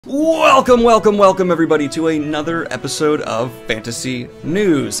Welcome everybody to another episode of Fantasy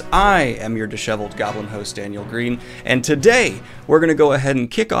News. I am your disheveled goblin host, Daniel Greene, and today we're going to go ahead and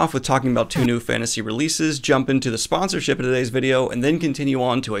kick off with talking about two new fantasy releases, jump into the sponsorship of today's video, and then continue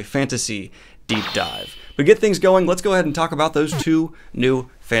on to a fantasy deep dive. But to get things going, let's go ahead and talk about those two new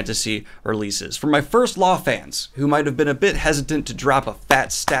fantasy releases. For my First Law fans, who might have been a bit hesitant to drop a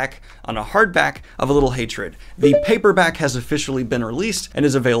fat stack on a hardback of A Little Hatred, the paperback has officially been released and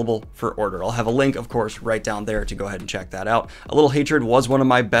is available for order. I'll have a link, of course, right down there to go ahead and check that out. A Little Hatred was one of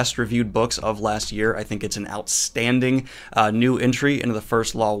my best reviewed books of last year. I think it's an outstanding new entry into the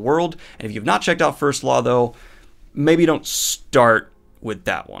First Law world. And if you've not checked out First Law, though, maybe don't start with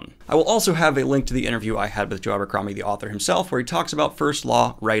that one. I will also have a link to the interview I had with Joe Abercrombie, the author himself, where he talks about First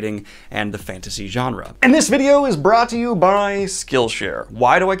Law writing and the fantasy genre. And this video is brought to you by Skillshare.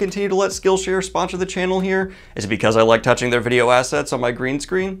 Why do I continue to let Skillshare sponsor the channel here? Is it because I like touching their video assets on my green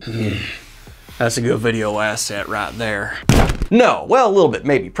screen? That's a good video asset right there. No, well, a little bit,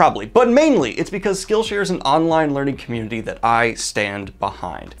 maybe, probably, but mainly it's because Skillshare is an online learning community that I stand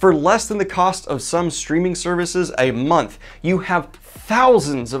behind. For less than the cost of some streaming services a month, you have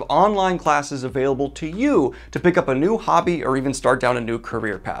thousands of online classes available to you to pick up a new hobby or even start down a new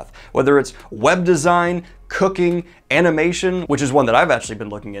career path. Whether it's web design, cooking, animation, which is one that I've actually been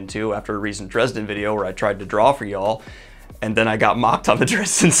looking into after a recent Dresden video where I tried to draw for y'all, and then I got mocked on the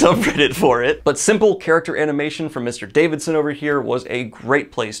Dresden subreddit for it. But simple character animation from Mr. Davidson over here was a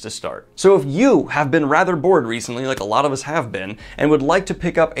great place to start. So if you have been rather bored recently, like a lot of us have been, and would like to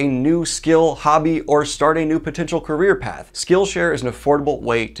pick up a new skill, hobby, or start a new potential career path, Skillshare is an affordable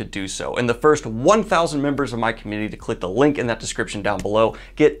way to do so. And the first 1,000 members of my community to click the link in that description down below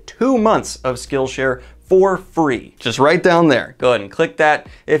get 2 months of Skillshare for free. Just right down there. Go ahead and click that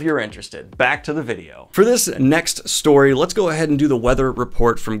if you're interested. Back to the video. For this next story, let's go ahead and do the weather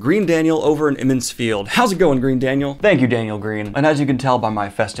report from Greene Daniel over in Emmons Field. How's it going, Greene Daniel? Thank you, Daniel Greene. And as you can tell by my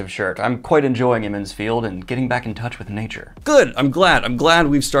festive shirt, I'm quite enjoying Emmons Field and getting back in touch with nature. Good, I'm glad. I'm glad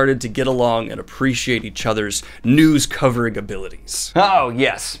we've started to get along and appreciate each other's news covering abilities. Oh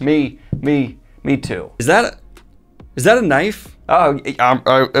yes, me too. Is that a knife? Oh,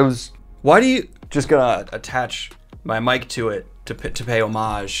 it was. Why do you? Just gonna attach my mic to it to pay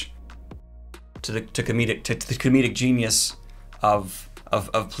homage to the comedic genius of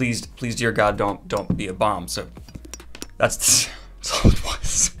please dear God don't be a bomb. So that's all it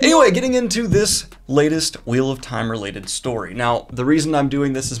was. Anyway, getting into this latest Wheel of Time related story. Now, the reason I'm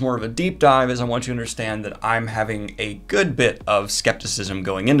doing this is more of a deep dive is I want you to understand that I'm having a good bit of skepticism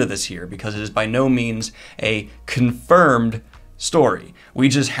going into this here because it is by no means a confirmed story. We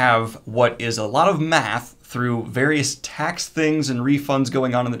just have what is a lot of math through various tax things and refunds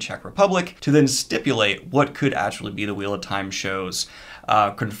going on in the Czech Republic to then stipulate what could actually be the Wheel of Time show's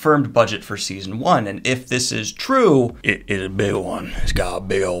confirmed budget for season 1. And if this is true, it is a big one. It's got a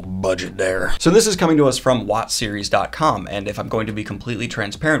big old budget there. So this is coming to us from watseries.com. And if I'm going to be completely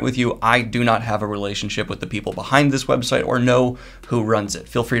transparent with you, I do not have a relationship with the people behind this website or know who runs it.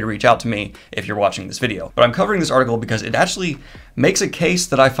 Feel free to reach out to me if you're watching this video. But I'm covering this article because it actually makes a case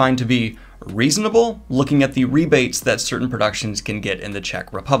that I find to be reasonable, looking at the rebates that certain productions can get in the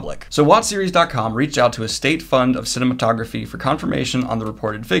Czech Republic. So watseries.com reached out to a state fund of cinematography for confirmation on the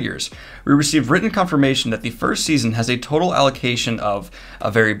reported figures. We received written confirmation that the first season has a total allocation of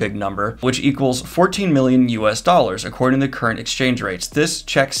a very big number, which equals 14 million US dollars, according to current exchange rates. This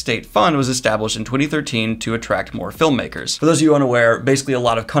Czech state fund was established in 2013 to attract more filmmakers. For those of you unaware, basically a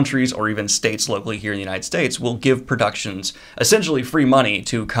lot of countries or even states locally here in the United States will give productions essentially free money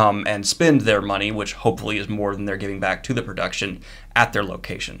to come and spend their money, which hopefully is more than they're giving back to the production at their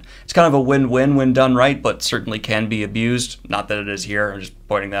location. It's kind of a win-win when done right, but certainly can be abused. Not that it is here, I'm just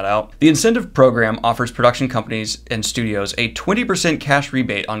pointing that out. The incentive program offers production companies and studios a 20% cash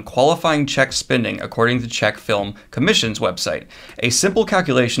rebate on qualifying Czech spending, according to Czech Film Commission's website. A simple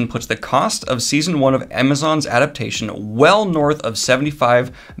calculation puts the cost of season 1 of Amazon's adaptation well north of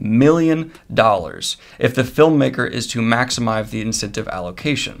 $75 million if the filmmaker is to maximize the incentive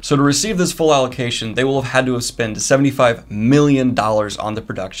allocation. So to receive this full allocation, they will have had to have spent $75 million on the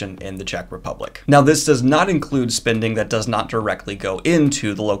production in the Czech Republic. Now, this does not include spending that does not directly go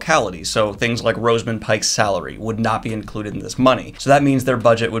into the locality. So things like Rosamund Pike's salary would not be included in this money. So that means their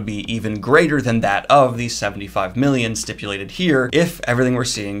budget would be even greater than that of the 75 million stipulated here if everything we're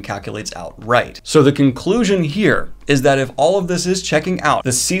seeing calculates out right. So the conclusion here is that if all of this is checking out,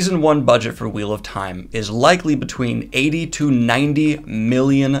 the season 1 budget for Wheel of Time is likely between $80 to $90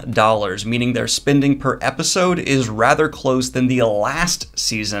 million, meaning their spending per episode is rather close than the last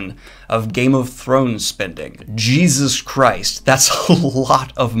season of Game of Thrones spending. Jesus Christ, that's a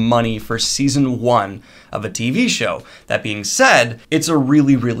lot of money for season 1 of a TV show. That being said, it's a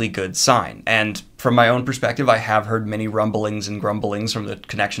really, really good sign. And from my own perspective, I have heard many rumblings and grumblings from the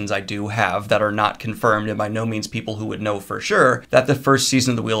connections I do have that are not confirmed, and by no means people who would know for sure, that the first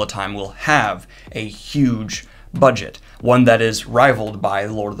season of The Wheel of Time will have a huge budget, one that is rivaled by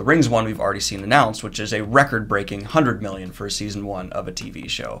the Lord of the Rings one we've already seen announced, which is a record-breaking $100 million for season 1 of a TV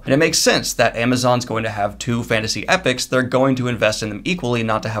show. And it makes sense that Amazon's going to have 2 fantasy epics. They're going to invest in them equally,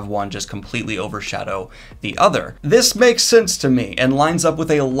 not to have one just completely overshadow the other. This makes sense to me and lines up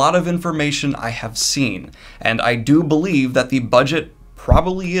with a lot of information I have seen, and I do believe that the budget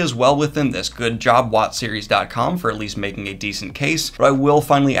probably is well within this. Good job, WattSeries.com, for at least making a decent case. But I will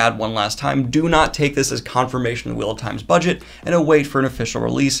finally add one last time, do not take this as confirmation of Wheel of Time's budget and await for an official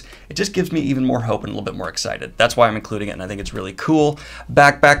release. It just gives me even more hope and a little bit more excited. That's why I'm including it, and I think it's really cool.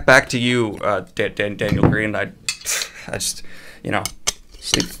 Back to you, Daniel Greene. I just, you know,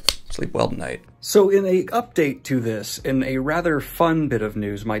 sleep well tonight. So in a update to this, in a rather fun bit of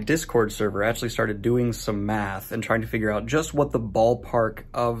news, my Discord server actually started doing some math and trying to figure out just what the ballpark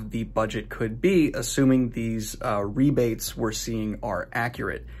of the budget could be, assuming these rebates we're seeing are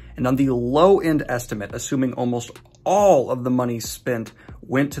accurate. And on the low-end estimate, assuming almost all of the money spent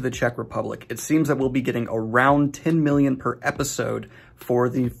went to the Czech Republic, it seems that we'll be getting around $10 million per episode for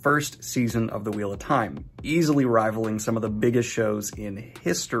the first season of The Wheel of Time, easily rivaling some of the biggest shows in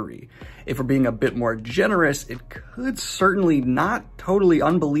history. If we're being a bit more generous, it could certainly not totally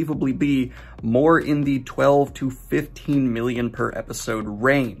unbelievably be more in the 12 to 15 million per episode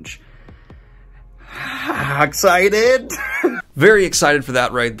range. Excited? Very excited for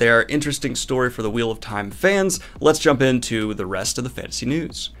that right there. Interesting story for the Wheel of Time fans. Let's jump into the rest of the fantasy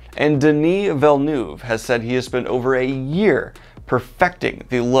news. And Denis Villeneuve has said he has spent over a year perfecting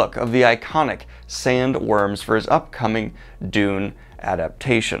the look of the iconic sandworms for his upcoming Dune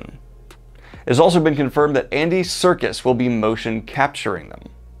adaptation. It has also been confirmed that Andy Serkis will be motion capturing them.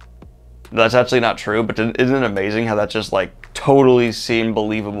 That's actually not true, but isn't it amazing how that just like totally seemed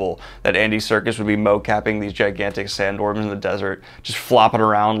believable that Andy Serkis would be mocapping these gigantic sandworms in the desert, just flopping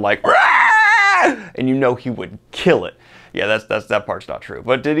around like, "Rah!" And you know he would kill it. Yeah, that part's not true.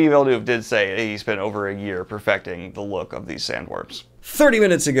 But Denis Villeneuve did say he spent over a year perfecting the look of these sandworms. 30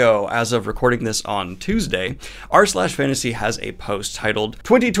 minutes ago, as of recording this on Tuesday, r/fantasy has a post titled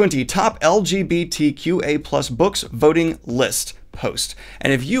 2020 Top LGBTQA+ Books Voting List post.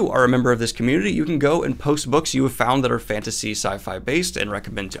 And if you are a member of this community, you can go and post books you have found that are fantasy sci-fi based and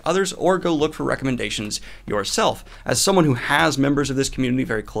recommend to others, or go look for recommendations yourself. As someone who has members of this community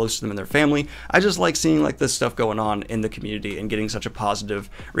very close to them and their family, I just like seeing like this stuff going on in the community and getting such a positive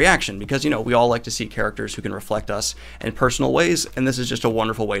reaction, because, you know, we all like to see characters who can reflect us in personal ways, and this is just a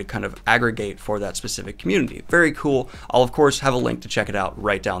wonderful way to kind of aggregate for that specific community. Very cool. I'll of course have a link to check it out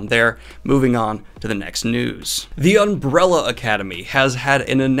right down there. Moving on to the next news. The Umbrella Academy has had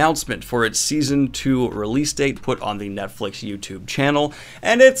an announcement for its season 2 release date put on the Netflix YouTube channel,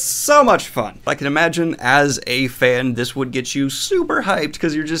 and it's so much fun. I can imagine as a fan this would get you super hyped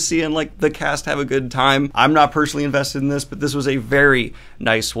because you're just seeing like the cast have a good time. I'm not personally invested in this, but this was a very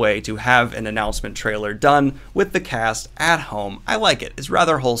nice way to have an announcement trailer done with the cast at home. I like it. It's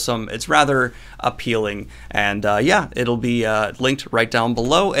rather wholesome, it's rather appealing, and yeah, it'll be linked right down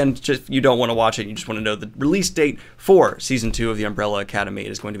below. And just if you don't want to watch it, you just want to know the release date for season 2 of the Umbrella Academy,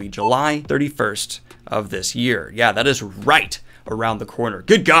 it is going to be July 31st of this year. Yeah, that is right around the corner.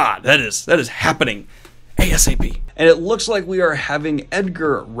 Good God, that is happening ASAP. And it looks like we are having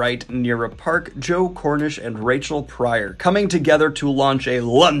Edgar Wright, Nira Park, Joe Cornish, and Rachel Pryor coming together to launch a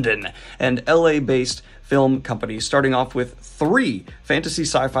London and LA-based film company, starting off with 3 fantasy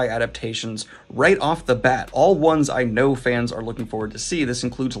sci-fi adaptations right off the bat, all ones I know fans are looking forward to see. This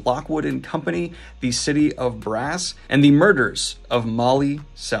includes Lockwood and Company, The City of Brass, and The Murders of Molly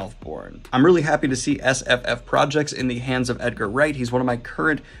Southbourne. I'm really happy to see SFF projects in the hands of Edgar Wright. He's one of my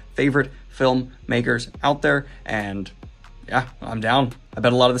current favorite filmmakers out there, and yeah, I'm down. I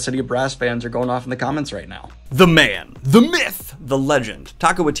bet a lot of the City of Brass fans are going off in the comments right now. The man, the myth, the legend,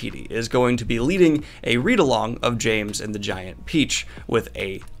 Taika Waititi is going to be leading a read-along of James and the Giant Peach with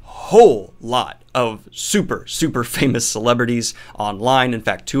a whole lot of super famous celebrities online. In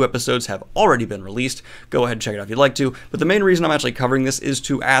fact, 2 episodes have already been released. Go ahead and check it out if you'd like to. But the main reason I'm actually covering this is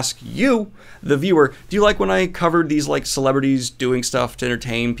to ask you, the viewer, do you like when I covered these like celebrities doing stuff to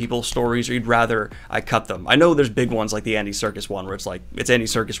entertain people's stories, or you'd rather I cut them? I know there's big ones like the Andy Serkis one where it's like, it's Andy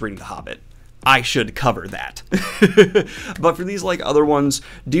Serkis reading The Hobbit. I should cover that. But for these like other ones,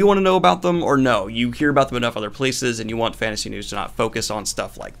 do you want to know about them or no? You hear about them enough other places and you want fantasy news to not focus on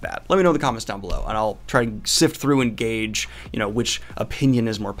stuff like that. Let me know in the comments down below and I'll try to sift through and gauge, you know, which opinion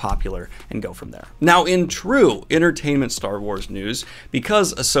is more popular and go from there. Now, in true entertainment Star Wars news,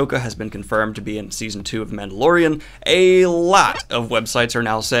 because Ahsoka has been confirmed to be in season 2 of Mandalorian, a lot of websites are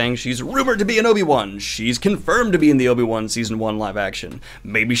now saying she's rumored to be in Obi-Wan. She's confirmed to be in the Obi-Wan season 1 live action.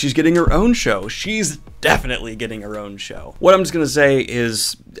 Maybe she's getting her own show. She's definitely getting her own show. What I'm just gonna say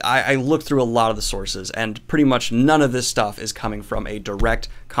is I looked through a lot of the sources and pretty much none of this stuff is coming from a direct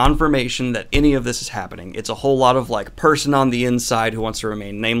confirmation that any of this is happening. It's a whole lot of like person on the inside who wants to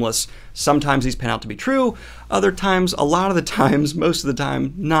remain nameless. Sometimes these pan out to be true, other times, a lot of the times, most of the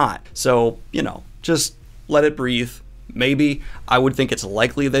time, not. So, you know, just let it breathe. Maybe. I would think it's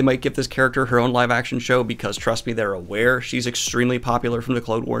likely they might give this character her own live-action show because, trust me, they're aware she's extremely popular from the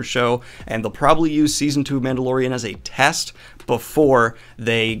Clone Wars show, and they'll probably use Season 2 of Mandalorian as a test before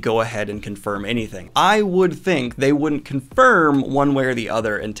they go ahead and confirm anything. I would think they wouldn't confirm one way or the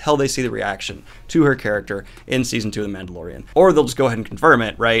other until they see the reaction to her character in Season 2 of The Mandalorian. Or they'll just go ahead and confirm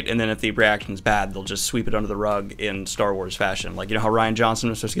it, right? And then if the reaction's bad, they'll just sweep it under the rug in Star Wars fashion. Like, you know how Rian Johnson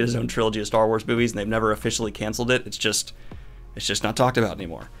was supposed to get his own trilogy of Star Wars movies and they've never officially canceled it? It's just not talked about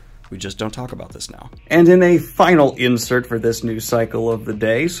anymore. We just don't talk about this now. And in a final insert for this news cycle of the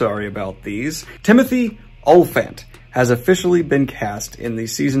day, sorry about these, Timothy Olyphant has officially been cast in the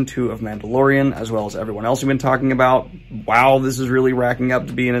Season 2 of Mandalorian, as well as everyone else we've been talking about. Wow, this is really racking up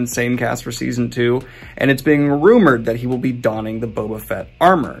to be an insane cast for Season 2, and it's being rumored that he will be donning the Boba Fett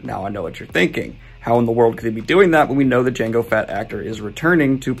armor. Now, I know what you're thinking. How in the world could they be doing that when we know the Jango Fett actor is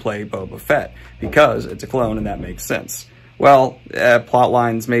returning to play Boba Fett? Because it's a clone and that makes sense. Well, plot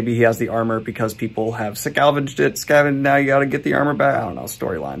lines, maybe he has the armor because people have salvaged it, scavenged, now you gotta get the armor back. I don't know,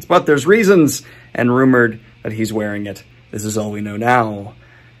 storylines. But there's reasons, and rumored that he's wearing it. This is all we know now.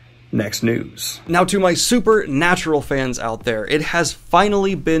 Next news. Now to my Supernatural fans out there, it has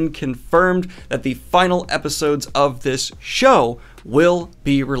finally been confirmed that the final episodes of this show will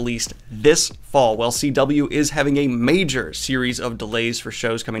be released this fall. Well, CW is having a major series of delays for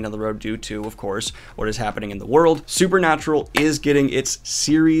shows coming down the road due to, of course, what is happening in the world. Supernatural is getting its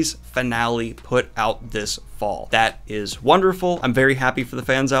series finale put out this fall. That is wonderful. I'm very happy for the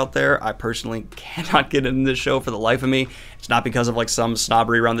fans out there. I personally cannot get into this show for the life of me. It's not because of like some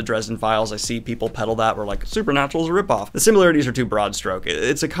snobbery around the Dresden Files. I see people peddle that where like Supernatural's a ripoff. The similarities are too broad stroke.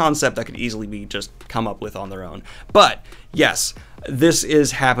 It's a concept that could easily be just come up with on their own. But yes, this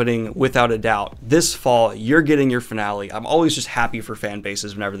is happening without a doubt. This fall, you're getting your finale. I'm always just happy for fan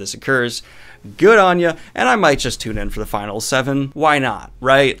bases whenever this occurs. Good on ya, and I might just tune in for the final 7. Why not,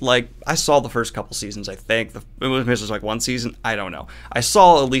 right? Like, I saw the first couple seasons, I think. It was like 1 season, I don't know. I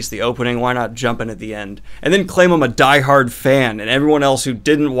saw at least the opening, why not jump in at the end? And then claim I'm a diehard fan, and everyone else who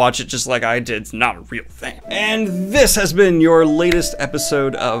didn't watch it just like I did is not a real fan. And this has been your latest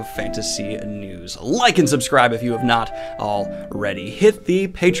episode of Fantasy News. Like and subscribe if you have not already. Hit the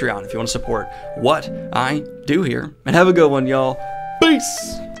Patreon if you want to support what I do here. And have a good one, y'all.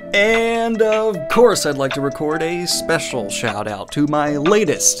 Peace! And of course, I'd like to record a special shout out to my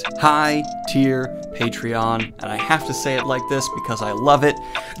latest high tier Patreon. And I have to say it like this because I love it.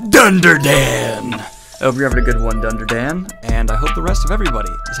 Dunderdan! I hope you're having a good one, Dunderdan. And I hope the rest of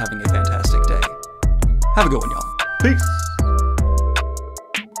everybody is having a fantastic day. Have a good one, y'all. Peace!